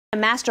A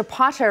master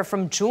potter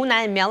from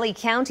Zhunan, Miaoli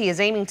County is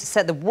aiming to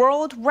set the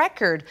world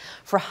record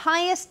for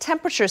highest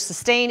temperatures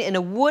sustained in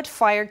a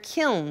wood-fired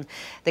kiln.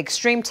 The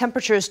extreme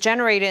temperatures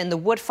generated in the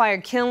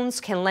wood-fired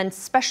kilns can lend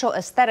special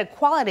aesthetic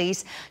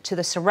qualities to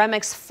the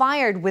ceramics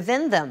fired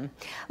within them.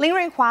 Lin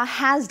Ruei-hwa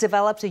has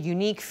developed a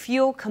unique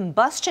fuel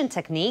combustion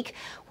technique,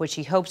 which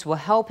he hopes will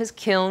help his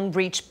kiln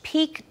reach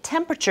peak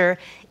temperature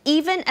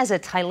even as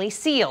it's tightly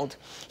sealed.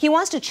 He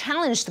wants to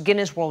challenge the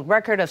Guinness World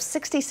Record of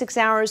 66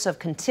 hours of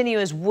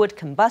continuous wood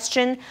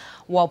combustion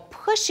while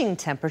pushing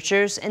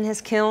temperatures in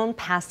his kiln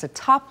past the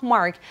top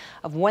mark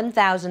of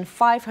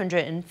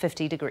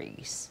 1,550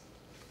 degrees.